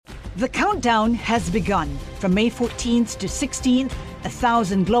The countdown has begun. From May 14th to 16th,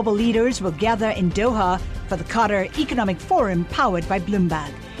 1,000 global leaders will gather in Doha for the Qatar Economic Forum powered by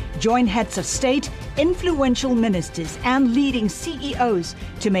Bloomberg. Join heads of state, influential ministers, and leading CEOs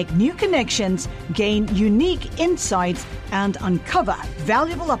to make new connections, gain unique insights, and uncover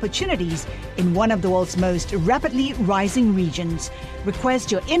valuable opportunities in one of the world's most rapidly rising regions.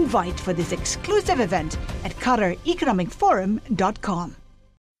 Request your invite for this exclusive event at QatarEconomicForum.com.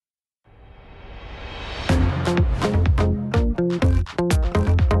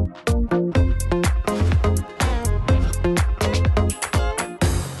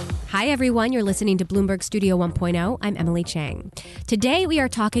 Hi, everyone. You're listening to Bloomberg Studio 1.0. I'm Emily Chang. Today, we are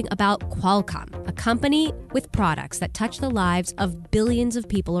talking about Qualcomm, a company with products that touch the lives of billions of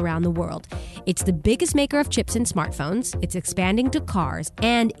people around the world. It's the biggest maker of chips in smartphones. It's expanding to cars,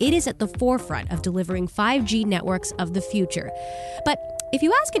 and it is at the forefront of delivering 5G networks of the future. But if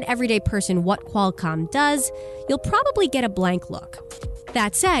you ask an everyday person what Qualcomm does, you'll probably get a blank look.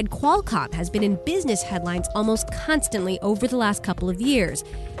 That said, Qualcomm has been in business headlines almost constantly over the last couple of years.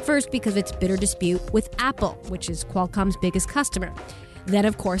 First, because of its bitter dispute with Apple, which is Qualcomm's biggest customer. Then,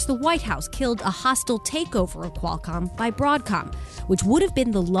 of course, the White House killed a hostile takeover of Qualcomm by Broadcom, which would have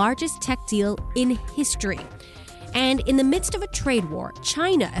been the largest tech deal in history. And in the midst of a trade war,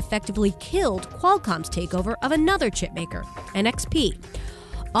 China effectively killed Qualcomm's takeover of another chipmaker, NXP.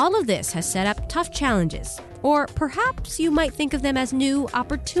 All of this has set up tough challenges, or perhaps you might think of them as new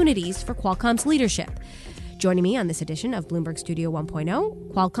opportunities for Qualcomm's leadership. Joining me on this edition of Bloomberg Studio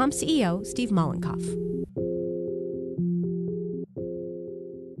 1.0, Qualcomm CEO Steve Mollenkopf.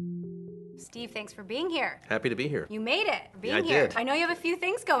 Steve, thanks for being here. Happy to be here. You made it, being I here. did. I know you have a few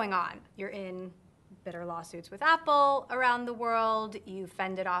things going on. You're in bitter lawsuits with Apple around the world. You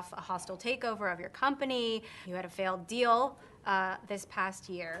fended off a hostile takeover of your company. You had a failed deal this past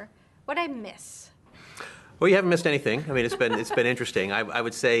year. What'd I miss? Well, you haven't missed anything. I mean, it's been interesting. I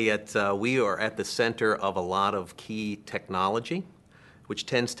would say that we are at the center of a lot of key technology, which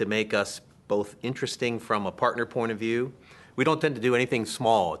tends to make us both interesting from a partner point of view. We don't tend to do anything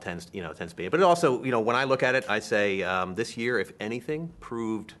small. It tends to be. But it also, when I look at it, I say this year, if anything,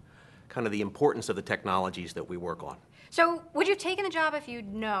 proved kind of the importance of the technologies that we work on. So, would you have taken the job if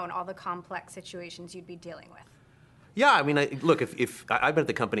you'd known all the complex situations you'd be dealing with? Yeah, I mean, look, if I've been at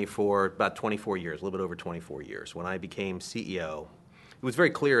the company for about 24 years, a little bit over 24 years. When I became CEO, it was very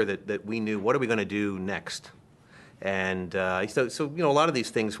clear that we knew what are we going to do next. And so a lot of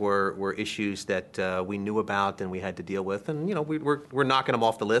these things were issues that we knew about and we had to deal with. And, we're knocking them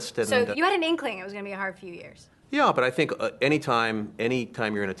off the list. And, so you had an inkling it was going to be a hard few years. Yeah, but I think anytime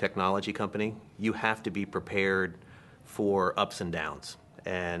you're in a technology company, you have to be prepared for ups and downs.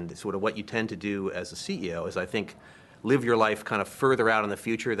 And sort of what you tend to do as a CEO is, I think, live your life kind of further out in the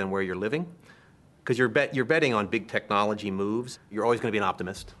future than where you're living, because you're betting on big technology moves. You're always going to be an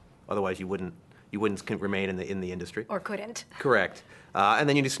optimist, otherwise you wouldn't remain in the industry. Or couldn't. Correct. And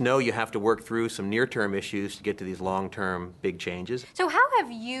then you just know you have to work through some near-term issues to get to these long-term big changes. So how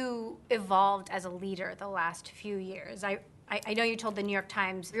have you evolved as a leader the last few years? I know you told the New York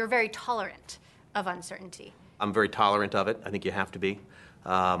Times you're very tolerant of uncertainty. I'm very tolerant of it. I think you have to be.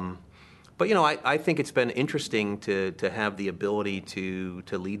 But I think it's been interesting to have the ability to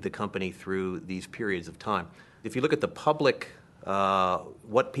lead the company through these periods of time. If you look at the public,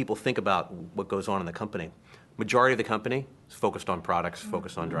 what people think about what goes on in the company, majority of the company is focused on products,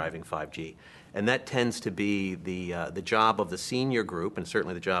 focused on driving 5G. And that tends to be the job of the senior group, and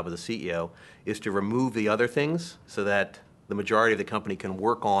certainly the job of the CEO, is to remove the other things so that the majority of the company can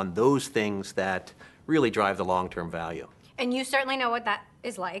work on those things that really drive the long-term value. And you certainly know what that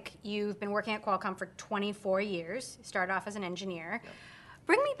is like. You've been working at Qualcomm for 24 years. You started off as an engineer. Yep.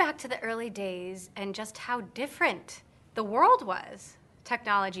 Bring me back to the early days and just how different the world was,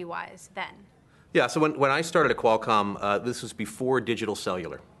 technology-wise, then. Yeah, so when I started at Qualcomm, this was before digital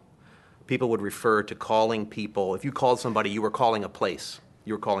cellular. People would refer to calling people. If you called somebody, you were calling a place.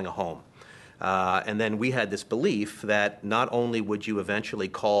 You were calling a home. And then we had this belief that not only would you eventually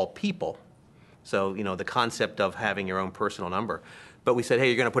call people, so, the concept of having your own personal number. But we said, hey,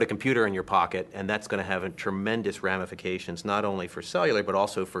 you're going to put a computer in your pocket, and that's going to have tremendous ramifications, not only for cellular, but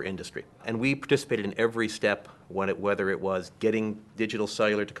also for industry. And we participated in every step, whether it was getting digital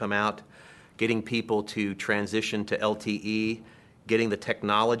cellular to come out, getting people to transition to LTE, getting the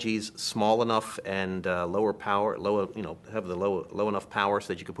technologies small enough and lower power, have the low enough power so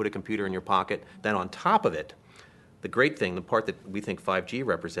that you could put a computer in your pocket. Then on top of it, the great thing, the part that we think 5G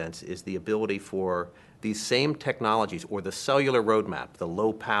represents, is the ability for these same technologies, or the cellular roadmap, the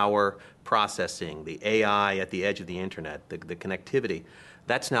low power processing, the AI at the edge of the internet, the connectivity,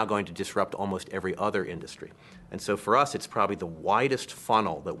 That's now going to disrupt almost every other industry. And so for us, it's probably the widest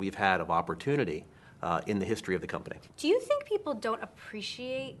funnel that we've had of opportunity in the history of the company. Do you think people don't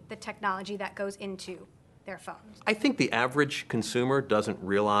appreciate the technology that goes into their phones? I think the average consumer doesn't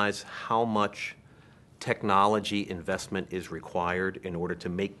realize how much technology investment is required in order to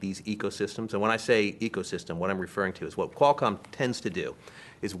make these ecosystems. And when I say ecosystem, what I'm referring to is what Qualcomm tends to do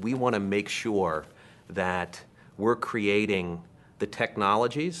is we want to make sure that we're creating the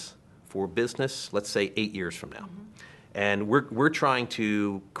technologies for business, let's say 8 years from now. And we're trying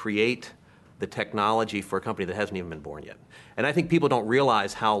to create the technology for a company that hasn't even been born yet. And I think people don't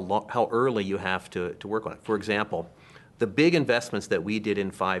realize how early you have to work on it. For example, the big investments that we did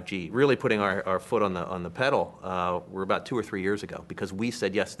in 5G, really putting our foot on the pedal, were about 2 or 3 years ago, because we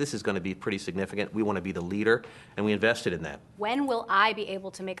said, yes, this is going to be pretty significant. We want to be the leader, and we invested in that. When will I be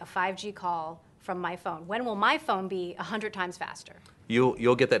able to make a 5G call from my phone? When will my phone be 100 times faster?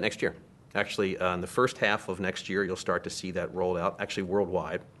 You'll get that next year. Actually, in the first half of next year, you'll start to see that rolled out, actually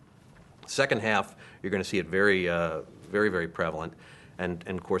worldwide. Second half, you're going to see it very, very prevalent. And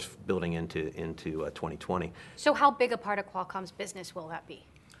of course, building into 2020. So how big a part of Qualcomm's business will that be?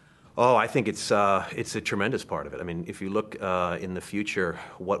 Oh, I think it's a tremendous part of it. I mean, if you look in the future,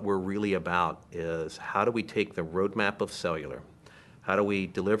 what we're really about is how do we take the roadmap of cellular, how do we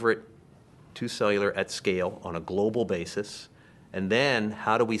deliver it to cellular at scale on a global basis, and then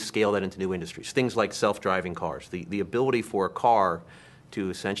how do we scale that into new industries? Things like self-driving cars, the ability for a car to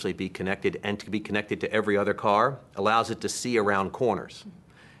essentially be connected and to be connected to every other car allows it to see around corners.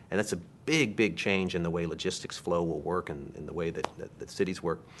 And that's a big change in the way logistics flow will work and in the way that cities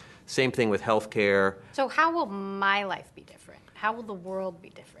work. Same thing with healthcare. So how will my life be different? How will the world be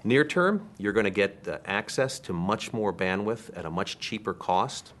different? Near term, you're going to get access to much more bandwidth at a much cheaper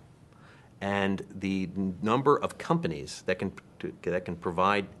cost. And the number of companies that can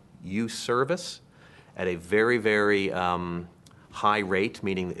provide you service at a very high rate,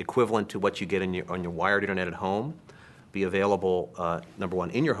 meaning equivalent to what you get on your wired internet at home, be available, number one,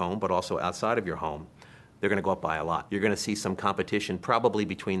 in your home, but also outside of your home, they're going to go up by a lot. You're going to see some competition probably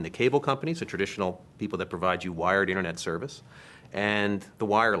between the cable companies, the traditional people that provide you wired internet service, and the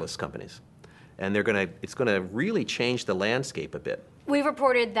wireless companies. And it's going to really change the landscape a bit. We've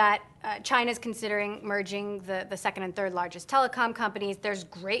reported that China's considering merging the second and third largest telecom companies. There's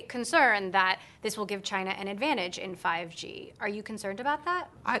great concern that this will give China an advantage in 5G. Are you concerned about that?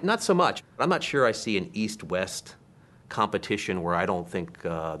 Not so much. I'm not sure I see an east-west competition where I don't think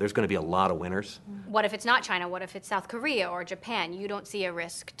there's going to be a lot of winners. What if it's not China? What if it's South Korea or Japan? You don't see a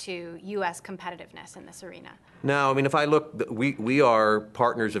risk to U.S. competitiveness in this arena? No, I mean, if I look, we are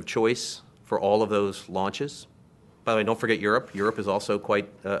partners of choice for all of those launches. By the way, don't forget Europe. Europe is also quite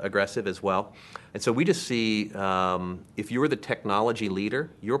aggressive as well. And so we just see if you're the technology leader,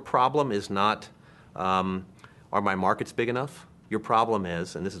 your problem is not, are my markets big enough? Your problem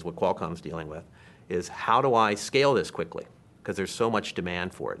is, and this is what Qualcomm's dealing with, is how do I scale this quickly? Because there's so much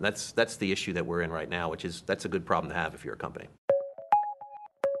demand for it. And that's the issue that we're in right now, which is that's a good problem to have if you're a company.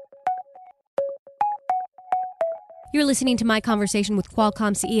 You're listening to my conversation with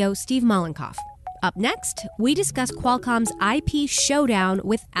Qualcomm CEO Steve Mollenkopf. Up next, we discuss Qualcomm's IP showdown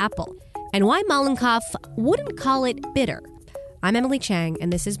with Apple and why Mollenkopf wouldn't call it bitter. I'm Emily Chang,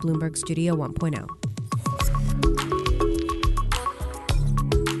 and this is Bloomberg Studio 1.0.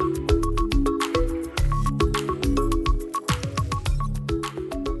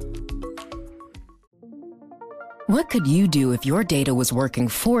 What could you do if your data was working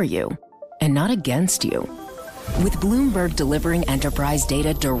for you and not against you? With Bloomberg delivering enterprise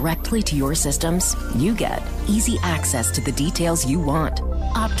data directly to your systems, you get easy access to the details you want,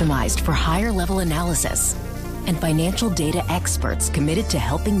 optimized for higher-level analysis, and financial data experts committed to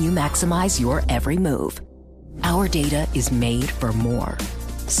helping you maximize your every move. Our data is made for more,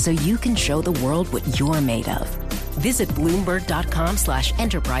 so you can show the world what you're made of. Visit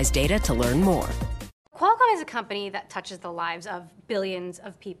Bloomberg.com/enterprise data to learn more. Qualcomm is a company that touches the lives of billions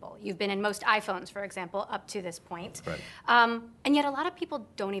of people. You've been in most iPhones, for example, up to this point. Right. And yet a lot of people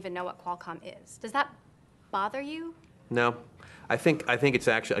don't even know what Qualcomm is. Does that bother you? No. I think it's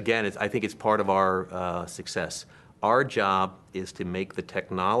actually, again, I think it's part of our success. Our job is to make the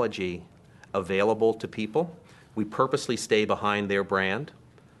technology available to people. We purposely stay behind their brand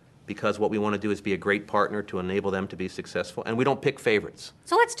because what we want to do is be a great partner to enable them to be successful, and we don't pick favorites.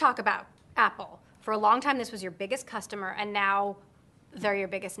 So let's talk about Apple. For a long time, this was your biggest customer, and now they're your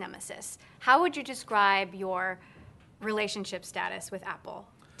biggest nemesis. How would you describe your relationship status with Apple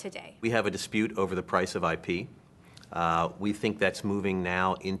today? We have a dispute over the price of IP. We think that's moving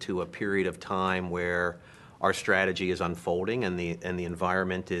now into a period of time where our strategy is unfolding and the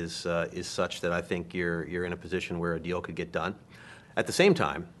environment is such that I think you're in a position where a deal could get done. At the same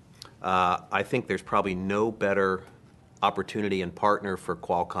time, I think there's probably no better opportunity and partner for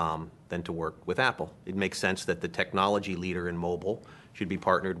Qualcomm than to work with Apple. It makes sense that the technology leader in mobile should be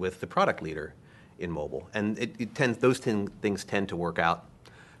partnered with the product leader in mobile, and those things tend to work out.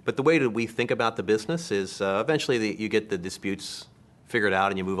 But the way that we think about the business is eventually you get the disputes figured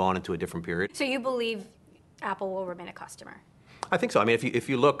out and you move on into a different period. So you believe Apple will remain a customer? I think so. I mean, if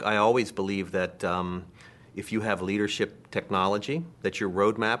you look, I always believe that if you have leadership technology, that your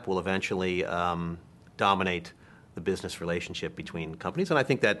roadmap will eventually dominate the business relationship between companies, and I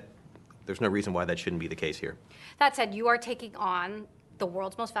think that there's no reason why that shouldn't be the case here. That said, you are taking on the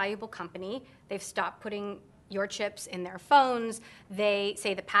world's most valuable company. They've stopped putting your chips in their phones. They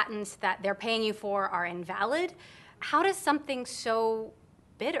say the patents that they're paying you for are invalid. How does something so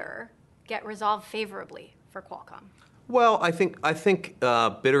bitter get resolved favorably for Qualcomm? Well, I think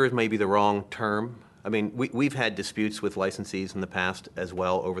bitter is maybe the wrong term. I mean, we've had disputes with licensees in the past as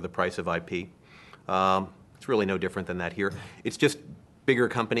well over the price of IP. It's really no different than that here. It's just bigger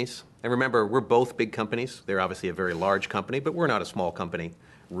companies. And remember, we're both big companies. They're obviously a very large company, but we're not a small company,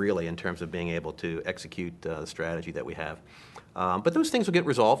 really, in terms of being able to execute the strategy that we have. But those things will get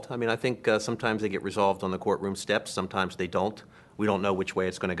resolved. I mean, I think sometimes they get resolved on the courtroom steps. Sometimes they don't. We don't know which way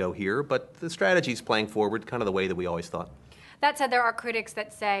it's going to go here, but the strategy is playing forward kind of the way that we always thought. That said, there are critics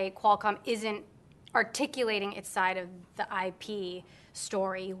that say Qualcomm isn't articulating its side of the IP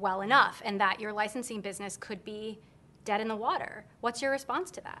story well enough, and that your licensing business could be dead in the water. What's your response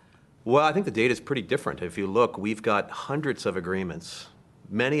to that? Well, I think the data is pretty different. If you look, we've got hundreds of agreements,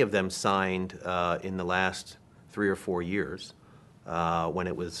 many of them signed in the last 3 or 4 years,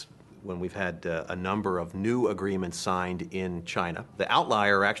 when we've had a number of new agreements signed in China. The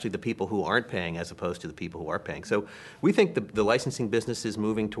outlier are actually the people who aren't paying as opposed to the people who are paying. So we think the licensing business is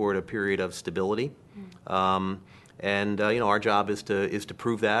moving toward a period of stability. Our job is to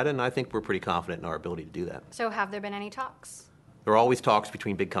prove that, and I think we're pretty confident in our ability to do that. So have there been any talks? There are always talks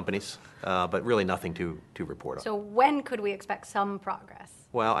between big companies, but really nothing to report on. So when could we expect some progress?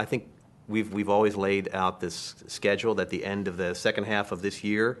 Well, I think we've always laid out this schedule at the end of the second half of this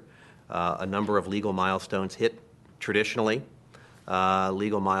year. A number of legal milestones hit. Traditionally,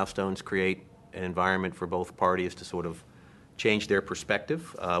 legal milestones create an environment for both parties to sort of change their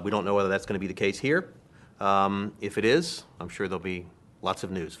perspective. We don't know whether that's going to be the case here. If it is, I'm sure there'll be lots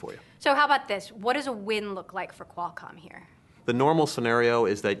of news for you. So how about this? What does a win look like for Qualcomm here? The normal scenario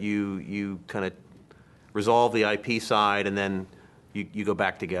is that you kind of resolve the IP side and then you go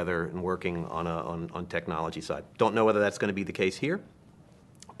back together and working on technology side. Don't know whether that's going to be the case here,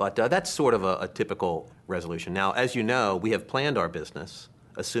 but that's sort of a typical resolution. Now, as you know, we have planned our business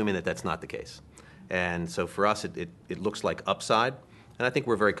assuming that that's not the case. And so for us, it looks like upside. And I think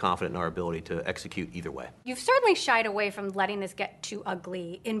we're very confident in our ability to execute either way. You've certainly shied away from letting this get too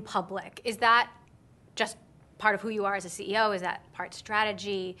ugly in public. Is that just part of who you are as a CEO? Is that part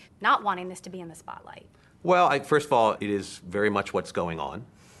strategy, not wanting this to be in the spotlight? Well, first of all, it is very much what's going on.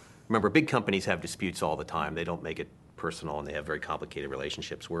 Remember, big companies have disputes all the time. They don't make it personal, and they have very complicated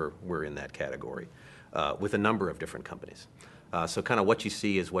relationships. We're in that category with a number of different companies. So kind of what you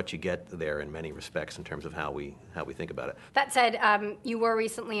see is what you get there in many respects in terms of how we think about it. That said, you were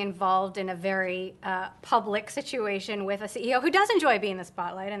recently involved in a very public situation with a CEO who does enjoy being in the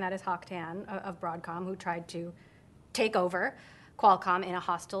spotlight, and that is Hock Tan of Broadcom, who tried to take over Qualcomm in a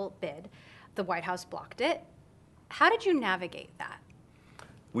hostile bid. The White House blocked it. How did you navigate that?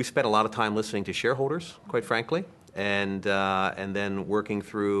 We spent a lot of time listening to shareholders, quite frankly, and then working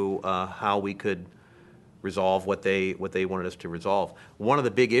through how we could resolve what they wanted us to resolve. One of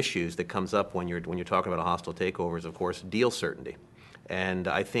the big issues that comes up when you're talking about a hostile takeover is, of course, deal certainty. And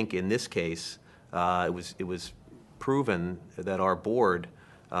I think in this case, it was proven that our board,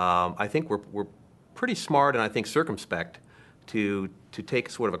 I think we're pretty smart and I think circumspect to take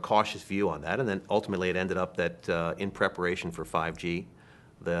sort of a cautious view on that. And then ultimately, it ended up that in preparation for 5G,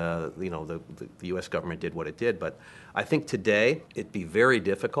 the U.S. government did what it did. But I think today it'd be very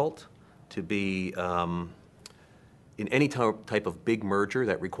difficult to be in any type of big merger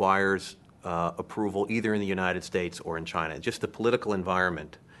that requires approval either in the United States or in China. Just the political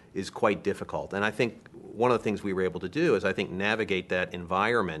environment is quite difficult. And I think one of the things we were able to do is, I think, navigate that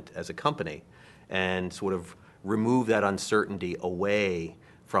environment as a company and sort of remove that uncertainty away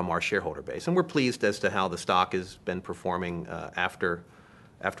from our shareholder base. And we're pleased as to how the stock has been performing after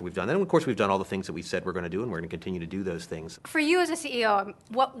we've done that. And of course, we've done all the things that we said we're going to do, and we're going to continue to do those things. For you as a CEO,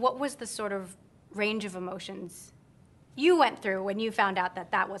 what was the sort of range of emotions you went through when you found out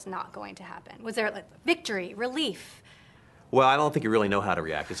that that was not going to happen? Was there like victory, relief? Well, I don't think you really know how to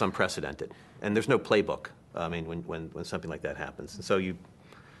react. It's unprecedented, and there's no playbook. I mean, when something like that happens, and so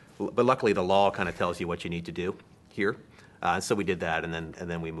but luckily the law kind of tells you what you need to do here. So we did that, and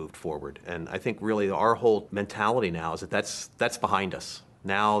then we moved forward. And I think really our whole mentality now is that that's behind us.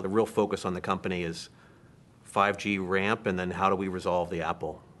 Now the real focus on the company is 5G ramp, and then how do we resolve the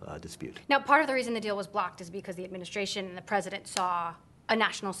Apple dispute. Now, part of the reason the deal was blocked is because the administration and the president saw a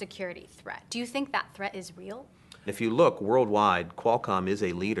national security threat. Do you think that threat is real? If you look worldwide, Qualcomm is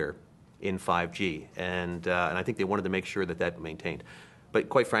a leader in 5G, and I think they wanted to make sure that maintained. But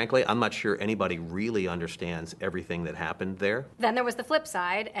quite frankly, I'm not sure anybody really understands everything that happened there. Then there was the flip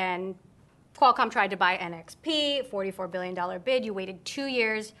side, and Qualcomm tried to buy NXP, $44 billion bid. You waited 2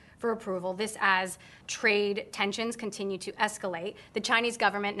 years for approval. This as trade tensions continue to escalate. The Chinese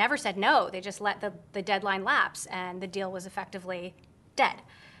government never said no. They just let the deadline lapse, and the deal was effectively dead.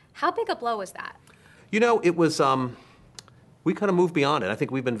 How big a blow was that? You know, it was, we kind of moved beyond it. I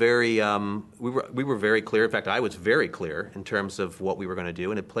think we've been very, we were very clear. In fact, I was very clear in terms of what we were going to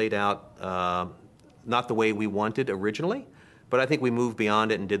do, and it played out not the way we wanted originally, but I think we moved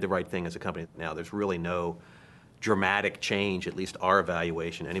beyond it and did the right thing as a company. Now, there's really no dramatic change, at least our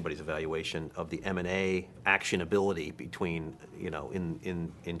evaluation, anybody's evaluation, of the M&A actionability between,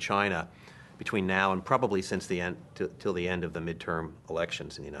 in China, between now and probably since the end, till the end of the midterm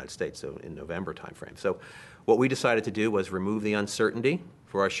elections in the United States, so in November timeframe. So what we decided to do was remove the uncertainty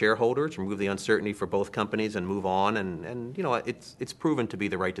for our shareholders, remove the uncertainty for both companies, and move on. And it's proven to be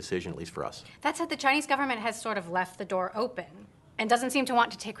the right decision, at least for us. That said, the Chinese government has sort of left the door open and doesn't seem to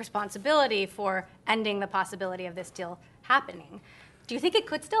want to take responsibility for ending the possibility of this deal happening. Do you think it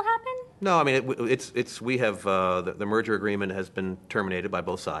could still happen? No, I mean, we have, the merger agreement has been terminated by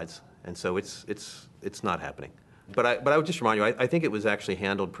both sides, and so it's not happening. But I would just remind you, I think it was actually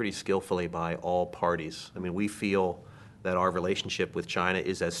handled pretty skillfully by all parties. I mean, we feel that our relationship with China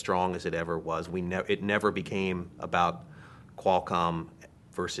is as strong as it ever was. It never became about Qualcomm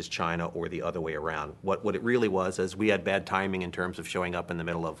versus China or the other way around. What it really was is we had bad timing in terms of showing up in the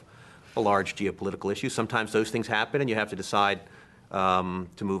middle of a large geopolitical issue. Sometimes those things happen, and you have to decide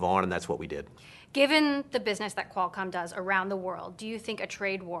to move on, and that's what we did. Given the business that Qualcomm does around the world, do you think a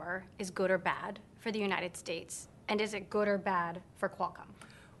trade war is good or bad for the United States? And is it good or bad for Qualcomm?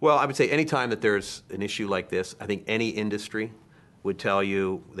 Well, I would say any time that there's an issue like this, I think any industry would tell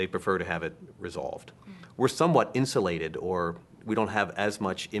you they prefer to have it resolved. We're somewhat insulated, or we don't have as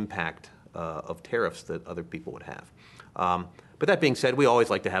much impact of tariffs that other people would have. But that being said, we always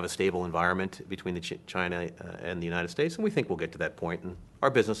like to have a stable environment between China and the United States, and we think we'll get to that point, and our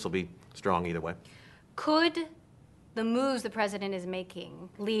business will be strong either way. Could the moves the president is making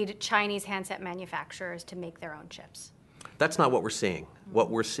lead Chinese handset manufacturers to make their own chips? That's not what we're seeing. What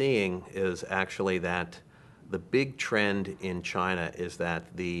we're seeing is actually that the big trend in China is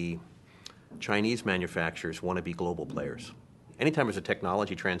that the Chinese manufacturers want to be global players. Anytime there's a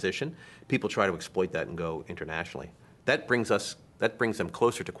technology transition, people try to exploit that and go internationally. That brings them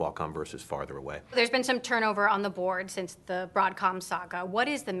closer to Qualcomm versus farther away. There's been some turnover on the board since the Broadcom saga. What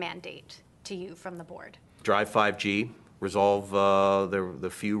is the mandate to you from the board? Drive 5G, resolve the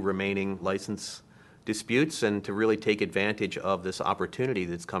few remaining license disputes, and to really take advantage of this opportunity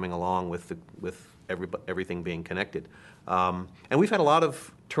that's coming along with everything being connected. And we've had a lot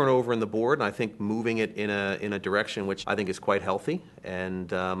of turnover in the board, and I think moving it in a direction which I think is quite healthy,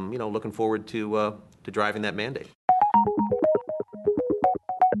 and looking forward to driving that mandate.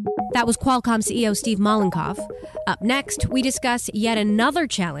 That was Qualcomm CEO Steve Mollenkopf. Up next, we discuss yet another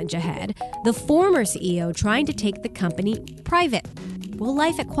challenge ahead, the former CEO trying to take the company private. Will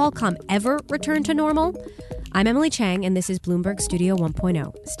life at Qualcomm ever return to normal? I'm Emily Chang, and this is Bloomberg Studio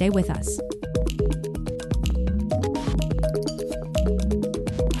 1.0. Stay with us.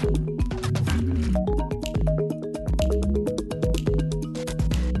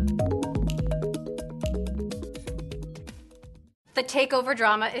 The takeover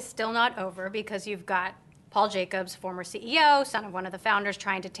drama is still not over because you've got Paul Jacobs, former CEO, son of one of the founders,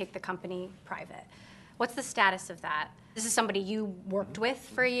 trying to take the company private. What's the status of that? This is somebody you worked with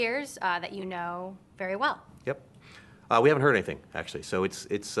for years that you know very well. Yep. We haven't heard anything, actually, so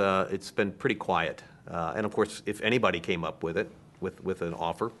it's been pretty quiet. And of course, if anybody came up with it, with an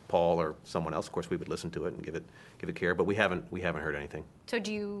offer, Paul or someone else, of course, we would listen to it and give it care. But we haven't heard anything. So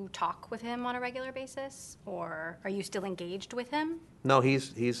do you talk with him on a regular basis, or are you still engaged with him? No,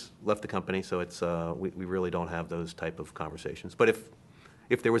 he's left the company, so it's we really don't have those type of conversations. But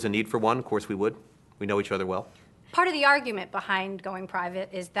if there was a need for one, of course we would. We know each other well. Part of the argument behind going private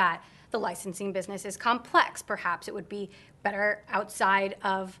is that the licensing business is complex. Perhaps it would be better outside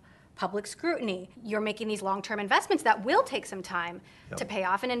of public scrutiny. You're making these long-term investments that will take some time to pay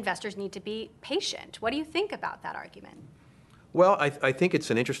off, and investors need to be patient. What do you think about that argument? Well, I think it's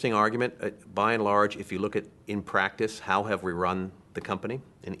an interesting argument. By and large, if you look at, in practice, how have we run the company,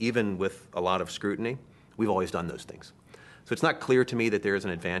 and even with a lot of scrutiny, we've always done those things. So it's not clear to me that there is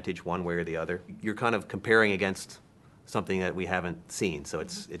an advantage one way or the other. You're kind of comparing against something that we haven't seen, so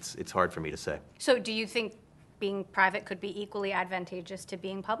it's hard for me to say. So do you think being private could be equally advantageous to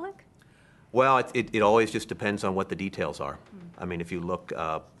being public? Well, it always just depends on what the details are. I mean, if you look,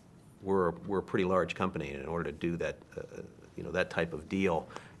 we're a pretty large company, and in order to do that, that type of deal,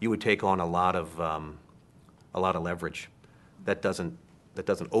 you would take on a lot of leverage. That doesn't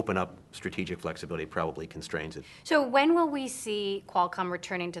open up strategic flexibility. It probably constrains it. So when will we see Qualcomm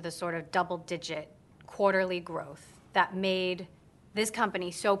returning to the sort of double-digit quarterly growth that made this company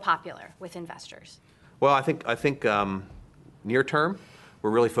so popular with investors? Well, I think near term, we're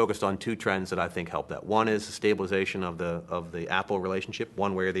really focused on two trends that I think help that. One is the stabilization of the Apple relationship,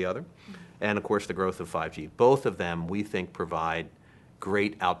 one way or the other, and of course the growth of 5G. Both of them, we think, provide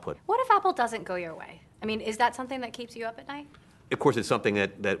great output. What if Apple doesn't go your way? I mean, is that something that keeps you up at night? Of course, it's something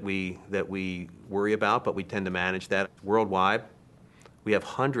that we worry about, but we tend to manage that. Worldwide, we have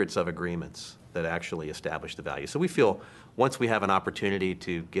hundreds of agreements that actually establish the value. So we feel once we have an opportunity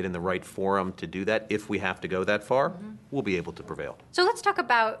to get in the right forum to do that, if we have to go that far, we'll be able to prevail. So let's talk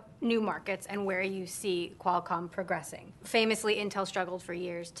about new markets and where you see Qualcomm progressing. Famously, Intel struggled for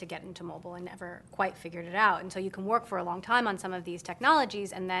years to get into mobile and never quite figured it out. And so you can work for a long time on some of these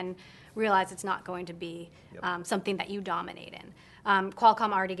technologies and then realize it's not going to be something that you dominate in.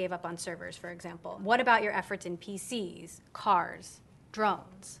 Qualcomm already gave up on servers, for example. What about your efforts in PCs, cars,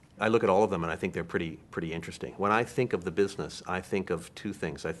 drones? I look at all of them and I think they're pretty interesting. When I think of the business, I think of two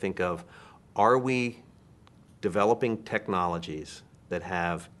things. I think of, are we developing technologies that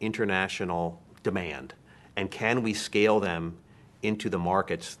have international demand, and can we scale them into the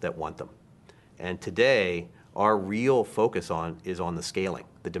markets that want them? And today, our real focus is on the scaling.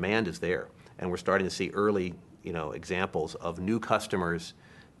 The demand is there, and we're starting to see early examples of new customers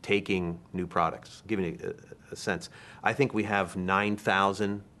taking new products. Giving you a sense, I think we have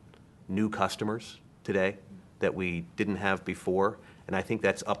 9,000 new customers today that we didn't have before, and I think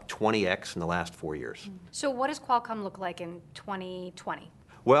that's up 20x in the last 4 years. So what does Qualcomm look like in 2020?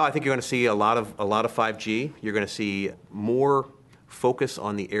 Well, I think you're going to see a lot of 5G. You're going to see more focus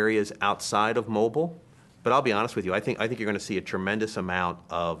on the areas outside of mobile. But I'll be honest with you, I think you're going to see a tremendous amount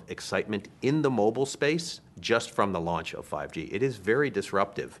of excitement in the mobile space just from the launch of 5G. It is very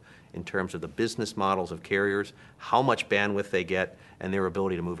disruptive in terms of the business models of carriers, how much bandwidth they get, and their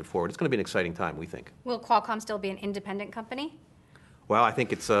ability to move it forward. It's going to be an exciting time, we think. Will Qualcomm still be an independent company? Well, I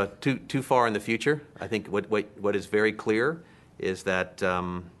think it's too far in the future. I think what is very clear is that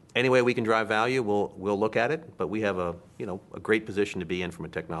any way we can drive value, we'll look at it. But we have a great position to be in from a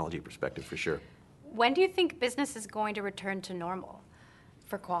technology perspective, for sure. When do you think business is going to return to normal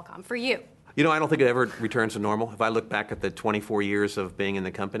for Qualcomm, for you? I don't think it ever returns to normal. If I look back at the 24 years of being in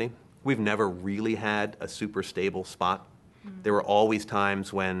the company, we've never really had a super stable spot. There were always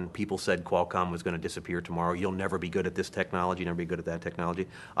times when people said Qualcomm was going to disappear tomorrow. You'll never be good at this technology, never be good at that technology.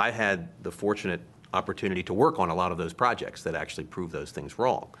 I had the fortunate opportunity to work on a lot of those projects that actually proved those things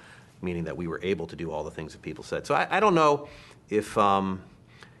wrong, meaning that we were able to do all the things that people said. So I don't know if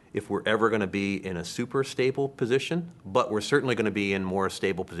we're ever going to be in a super stable position, but we're certainly going to be in more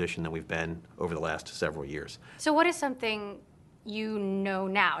stable position than we've been over the last several years. So what is something you know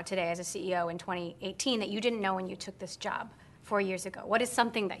now, today, as a CEO in 2018, that you didn't know when you took this job 4 years ago? What is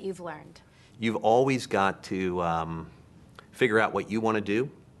something that you've learned? You've always got to figure out what you want to do,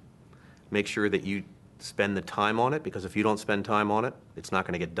 make sure that you spend the time on it, because if you don't spend time on it, it's not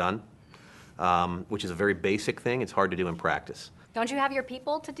going to get done, which is a very basic thing. It's hard to do in practice. Don't you have your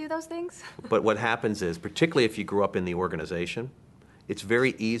people to do those things? But what happens is, particularly if you grew up in the organization, it's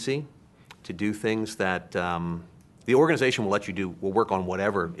very easy to do things that the organization will work on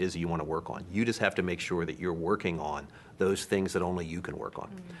whatever it is you want to work on. You just have to make sure that you're working on those things that only you can work on.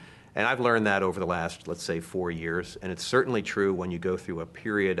 And I've learned that over the last, let's say, 4 years, and it's certainly true when you go through a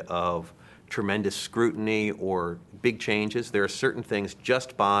period of tremendous scrutiny or big changes. There are certain things,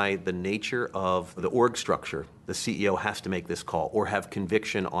 just by the nature of the org structure, the CEO has to make this call or have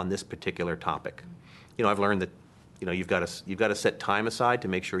conviction on this particular topic. I've learned that you've got to set time aside to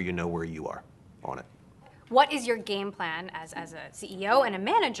make sure you know where you are on it. What is your game plan as a CEO and a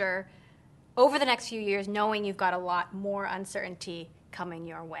manager over the next few years, knowing you've got a lot more uncertainty coming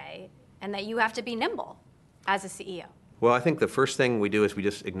your way and that you have to be nimble as a CEO? Well, I think the first thing we do is we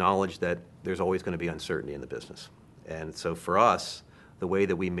just acknowledge that there's always going to be uncertainty in the business. And so for us, the way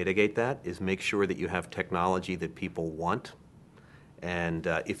that we mitigate that is make sure that you have technology that people want. And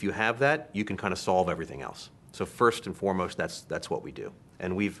if you have that, you can kind of solve everything else. So first and foremost, that's what we do.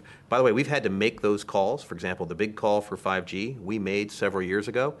 And by the way, we've had to make those calls. For example, the big call for 5G we made several years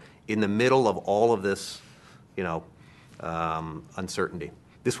ago in the middle of all of this, uncertainty.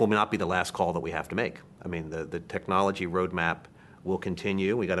 This will not be the last call that we have to make. I mean, the technology roadmap will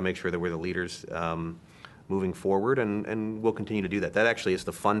continue. We got to make sure that we're the leaders moving forward, and we'll continue to do that. That actually is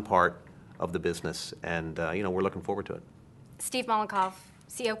the fun part of the business, and we're looking forward to it. Steve Mollenkopf,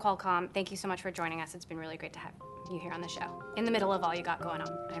 CEO of Qualcomm, thank you so much for joining us. It's been really great to have you here on the show, in the middle of all you got going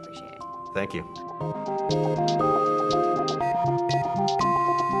on. I appreciate it. Thank you.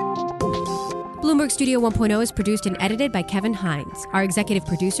 Bloomberg Studio 1.0 is produced and edited by Kevin Hines. Our executive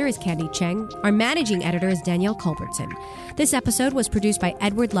producer is Candy Cheng. Our managing editor is Danielle Culbertson. This episode was produced by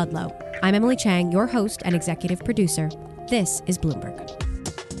Edward Ludlow. I'm Emily Chang, your host and executive producer. This is Bloomberg.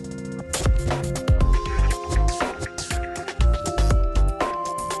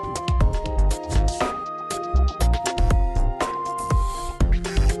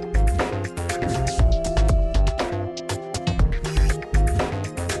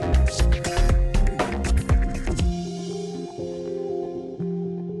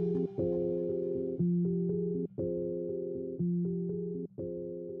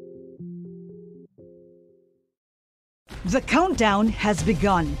 The countdown has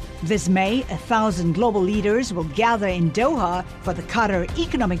begun. This May, 1,000 global leaders will gather in Doha for the Qatar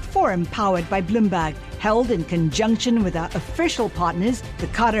Economic Forum powered by Bloomberg, held in conjunction with our official partners, the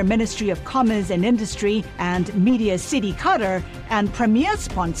Qatar Ministry of Commerce and Industry and Media City Qatar, and premier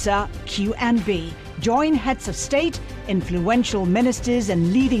sponsor Q&B. Join heads of state, influential ministers,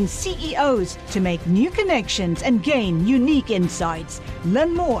 and leading CEOs to make new connections and gain unique insights.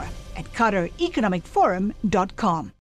 Learn more at QatarEconomicForum.com.